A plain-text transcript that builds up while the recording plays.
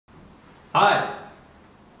Hi.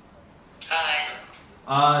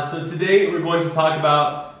 Hi. So today we're going to talk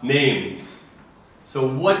about names. So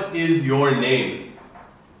what is your name?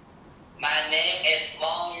 My name is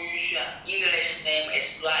Wang Yuxuan. English name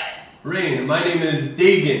is Ryan. Rain. My name is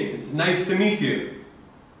Dagan. It's nice to meet you.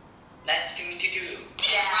 Nice to meet you too.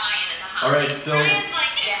 Ryan is a hot All right, name. so Ryan's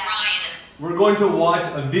like Ryan is. we're going to watch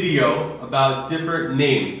a video about different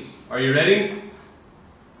names. Are you ready?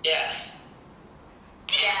 Yes.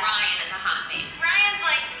 Ryan is a hot name. Ryan's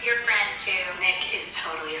like your friend too. Nick is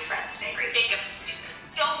totally a friend, Snake. Jacob's stupid.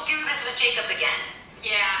 Don't do this with Jacob again.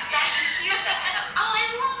 Yeah. That's cute though. Oh, I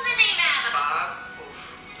love the name Adam. Bob?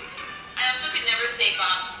 I also could never say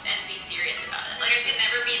Bob and be serious about it. Like I could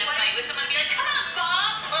never be in a fight with someone and be like, come on,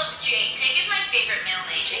 Bob. Love Jake. Jake is my favorite middle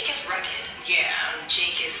name. Jake is rugged. Yeah,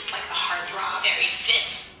 Jake is like the heartthrob. Very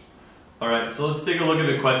fit. All right, so let's take a look at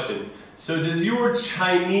the question. So does your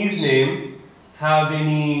Chinese name have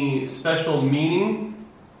any special meaning?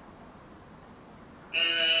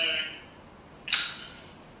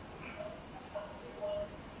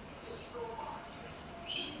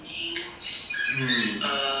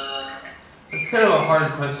 That's kind of a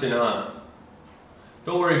hard question, huh?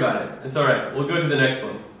 Don't worry about it. It's all right. We'll go to the next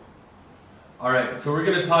one. All right, so we're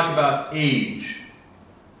going to talk about age.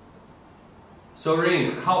 So,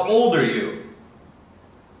 Rain, how old are you?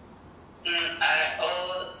 I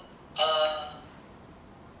old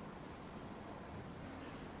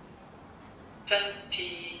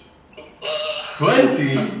 20.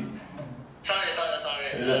 20? Sorry.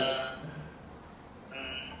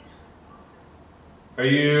 Are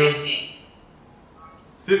you 15.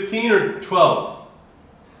 15 or 12?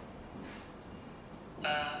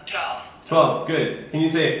 12. 12, good. Can you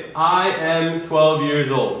say, I am 12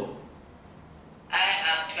 years old? I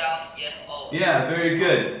am 12 years old. Yeah, very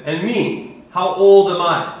good. And me, how old am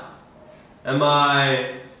I? Am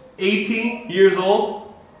I 18 years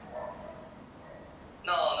old?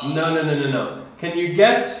 No. No. Can you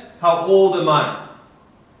guess how old am I?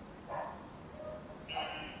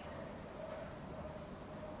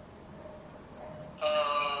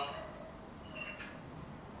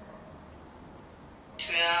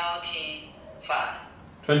 25.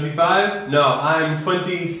 25? No, I'm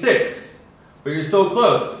 26. But you're so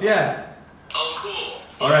close, yeah. Oh,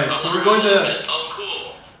 cool. Alright, so we're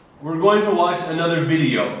going to watch another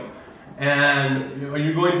video. And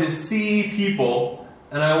you're going to see people,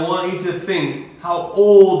 and I want you to think, how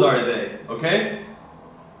old are they? Okay?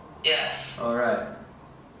 Yes. Alright.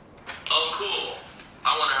 Oh, cool.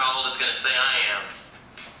 I wonder how old it's going to say I am.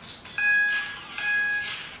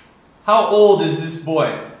 How old is this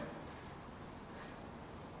boy?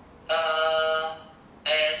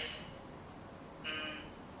 Is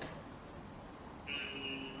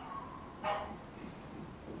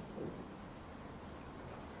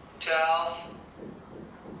 12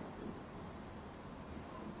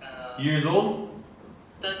 Years old?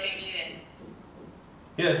 13 million.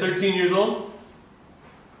 Yeah, 13 years old?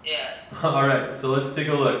 Yes. Alright, so let's take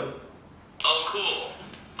a look. Oh, cool.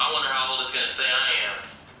 I wonder how old it's going to say I am.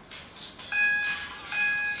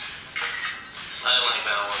 I didn't like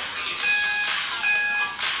that one.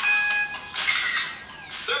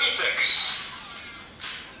 36.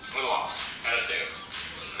 A little off. Out of date.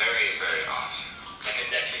 Very, very off. Like a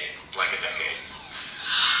decade.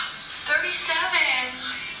 37.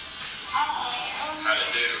 How to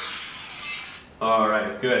do.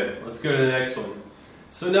 Alright, good. Let's go to the next one.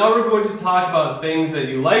 So now we're going to talk about things that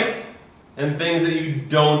you like and things that you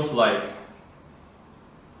don't like.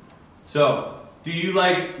 So, do you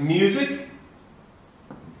like music?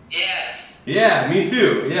 Yes. Yeah, me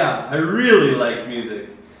too. Yeah, I really like music.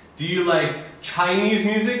 Do you like Chinese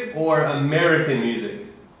music or American music?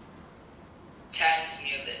 Chinese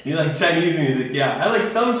music. You like Chinese music? Yeah, I like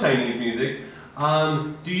some Chinese music.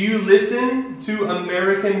 Do you listen to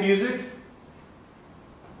American music?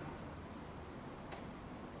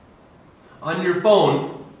 On your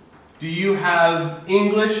phone, do you have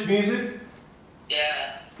English music?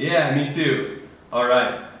 Yes. Yeah, me too.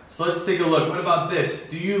 Alright, so let's take a look. What about this?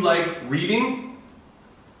 Do you like reading?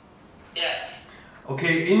 Yes.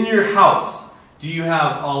 Okay, in your house, do you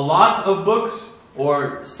have a lot of books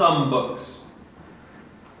or some books?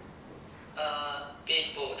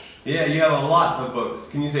 Big books. Yeah, you have a lot of books.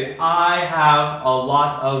 Can you say, I have a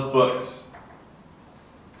lot of books?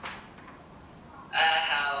 I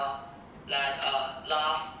have a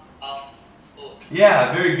lot of books.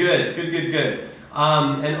 Yeah, very good. Good.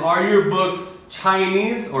 And are your books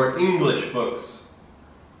Chinese or English books?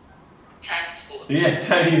 Chinese books. Yeah,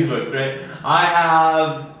 Chinese books, right? I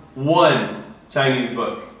have one Chinese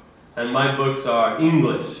book, and my books are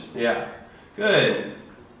English. Yeah, good.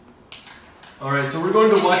 Alright, so we're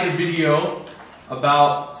going to watch a video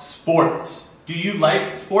about sports. Do you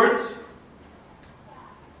like sports?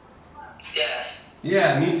 Yes.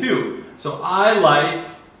 Yeah, me too. So I like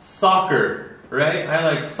soccer, right? I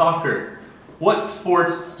like soccer. What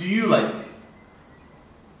sports do you like?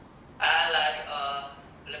 I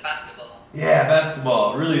like basketball. Yeah,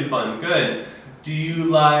 basketball. Really fun. Good. Do you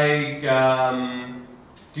like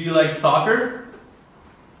soccer?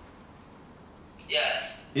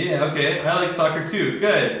 Yes. Yeah, okay. I like soccer too.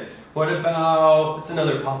 Good. What about, what's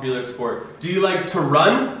another popular sport? Do you like to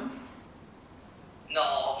run?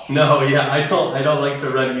 No. No, yeah, I don't like to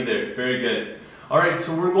run either. Very good. All right,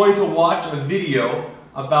 so we're going to watch a video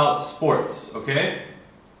about sports, okay?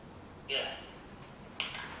 Yes.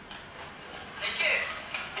 Hey kid,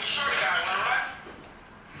 you short guy, wanna run?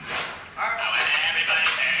 Alright,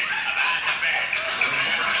 everybody's heard about the bear.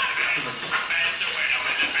 Bear's a winner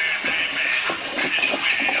when the bear, bear, bear. Bear is a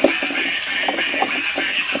winner when the bear, bear, bear. When the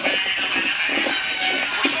bear is a winner when the bear.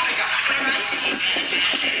 We're short guy,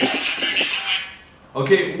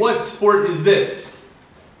 Okay, what sport is this?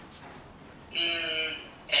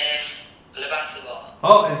 It's basketball.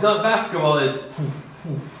 Oh, it's not basketball, it's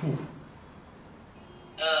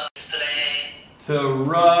Play to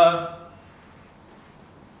run.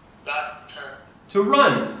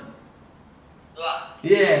 Run.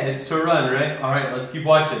 Yeah, it's to run, right? All right, let's keep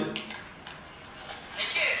watching. Hey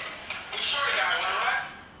kid, you short guy, wanna run?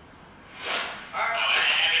 Alright,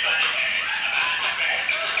 everybody's heard about the bear.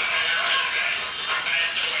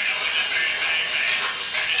 Bear's a winner when the bear, bear, bear.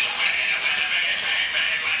 Bear is a winner when the bear, bear,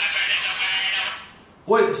 bear. When the bear is a winner.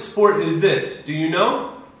 What sport is this? Do you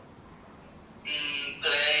know?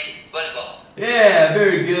 Play volleyball. Yeah,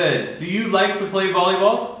 very good. Do you like to play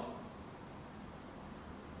volleyball?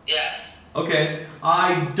 Yes. Okay,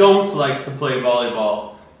 I don't like to play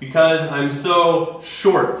volleyball because I'm so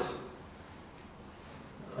short.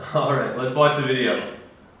 All right, let's watch the video. Hey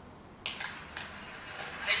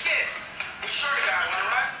kid, you short guy, wanna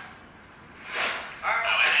run?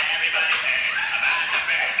 Alright, everybody's heard about the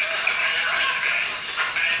bear.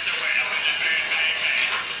 Bear's a winner when the bear, bear,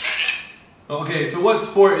 bear. Okay, so what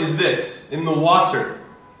sport is this? In the water.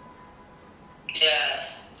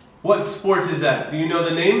 Yes. What sport is that? Do you know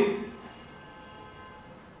the name?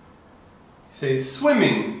 Say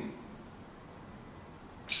swimming.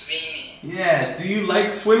 Swimming. Yeah, do you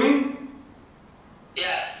like swimming?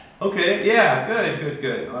 Yes. Okay, yeah,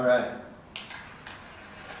 good. All right.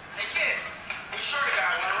 Hey kid, you short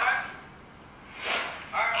guy, wanna run?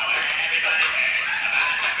 Alright, everybody's heard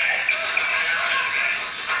about the bear. Bear's a winner when the bear, bear, bear.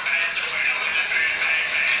 Bear is a winner when the bear, bear,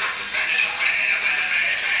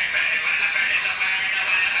 bear. When the bear is a winner when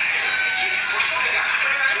the bear. Kid, we're short guy,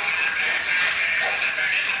 wanna run?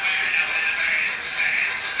 Bear is a winner when the bear, bear.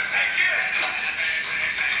 Hey kid,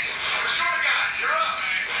 we're short guy, you're up.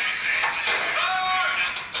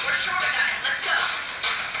 We're short guy, let's go.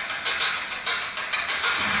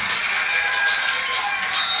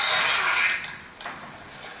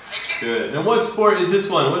 Good. And what sport is this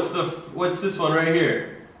one? What's this one right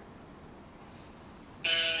here?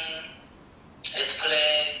 It's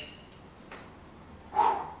play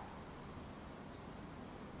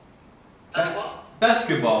basketball.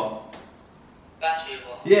 Basketball.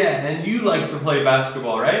 Basketball. Yeah, and you like to play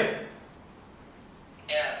basketball, right?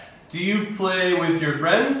 Yes. Do you play with your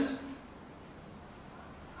friends?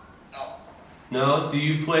 No. No. Do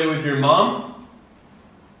you play with your mom?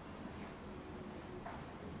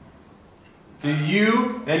 Do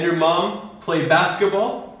you and your mom play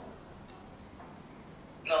basketball?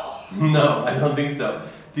 No. No, I don't think so.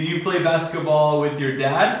 Do you play basketball with your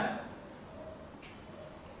dad?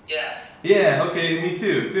 Yes. Yeah, okay, me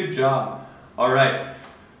too. Good job. All right.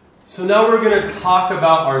 So now we're going to talk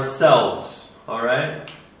about ourselves. All right?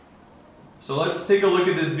 So let's take a look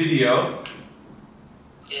at this video.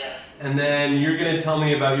 Yes. And then you're going to tell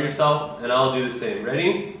me about yourself, and I'll do the same.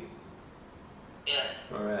 Ready? Yes.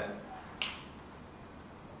 All right.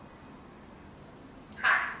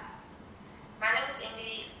 Hi, my name is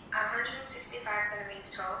Indy. I'm 165 centimeters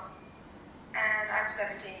tall, and I'm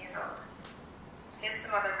 17 years old. Here's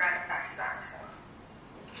some other random facts about myself.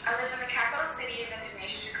 I live in the capital city of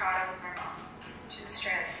Indonesia, Jakarta, with my mom. She's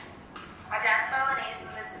Australian. My dad's Balinese and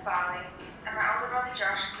lives in Bali, and my older brother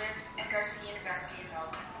Josh lives and goes to university in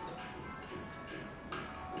Melbourne.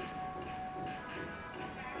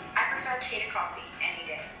 I prefer tea to coffee any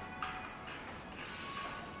day.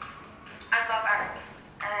 I love animals,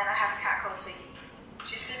 and I have a cat called Twiggy.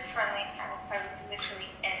 She's super friendly and will play with literally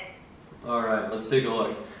anything. All right, let's take a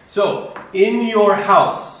look. So, in your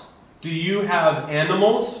house, do you have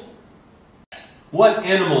animals? What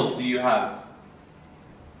animals do you have?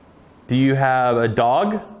 Do you have a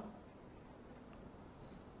dog?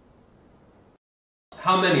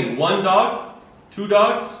 How many? One dog? Two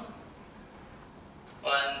dogs?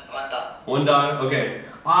 One dog. One dog? Okay.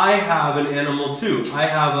 I have an animal too. I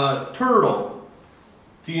have a turtle.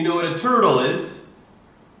 Do you know what a turtle is?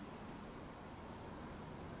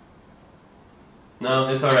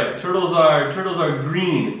 No, it's all right. Turtles are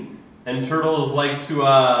green, and turtles like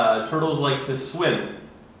to swim.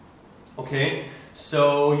 Okay.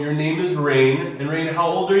 So your name is Rain, and Rain, how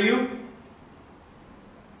old are you?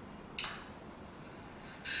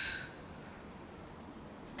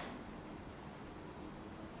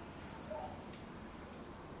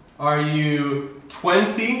 Are you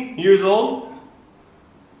 20 years old?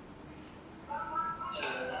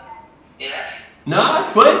 Yes. Not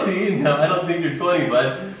 20. No, I don't think you're 20,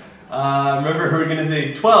 bud. Remember, we're going to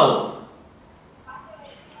say 12.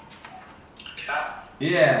 12.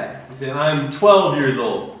 Yeah. You say, I'm 12 years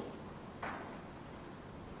old.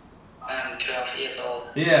 I'm 12 years old.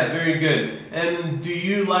 Yeah, very good. And do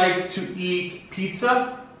you like to eat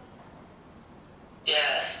pizza?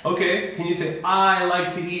 Yes. Okay. Can you say, I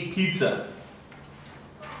like to eat pizza?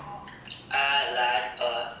 I like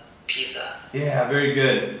pizza. Yeah, very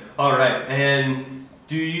good. All right. And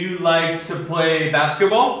do you like to play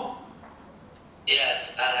basketball?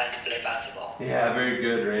 Yes, I like to play basketball. Yeah, very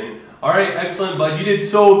good, Rain. All right, excellent, bud. You did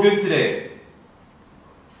so good today.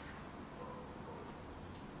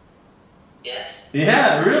 Yes.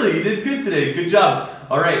 Yeah, really, you did good today. Good job.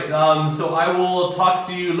 All right, so I will talk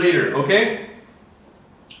to you later, okay?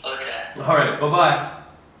 Okay. All right, bye-bye.